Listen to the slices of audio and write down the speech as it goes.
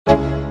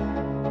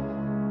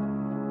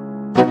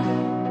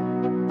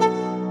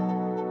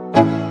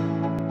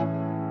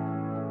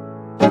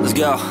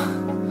Yo,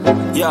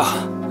 yo,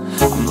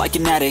 I'm like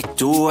an addict,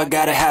 do I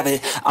gotta have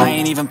it. I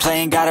ain't even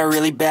playing, got a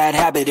really bad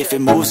habit. If it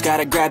moves,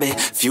 gotta grab it,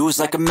 fuse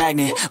like a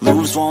magnet.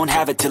 Lose, won't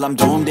have it till I'm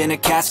doomed in a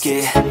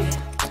casket.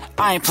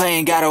 I ain't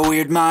playing, got a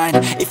weird mind.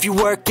 If you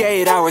work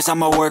 8 hours,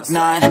 I'ma work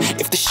 9.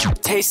 If the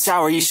shit tastes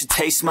sour, you should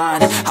taste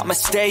mine. I'ma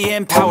stay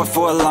in power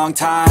for a long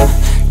time.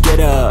 Get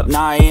up,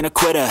 nah, I ain't a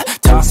quitter.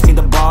 Toss me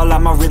the ball,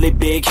 I'm a really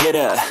big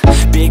hitter.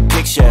 Big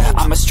picture,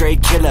 I'm a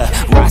straight killer.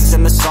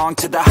 Rising the song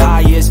to the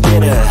highest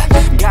bidder.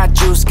 Got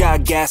juice,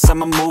 got gas,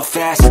 I'ma move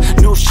fast.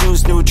 New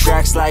shoes, new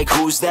tracks, like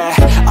who's that?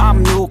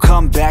 I'm new,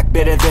 come back,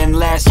 better than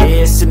last.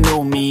 Yeah, it's a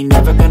new me,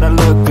 never gonna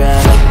look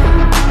back.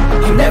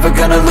 I'm never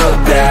gonna look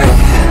back.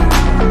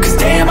 Cause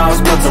damn, I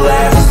was built to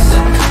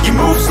last. You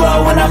move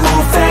slow and I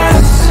move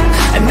fast,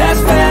 and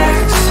that's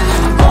facts.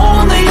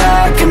 Only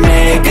I can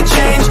make a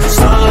change.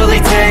 Slowly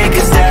take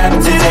a step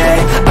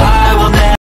today.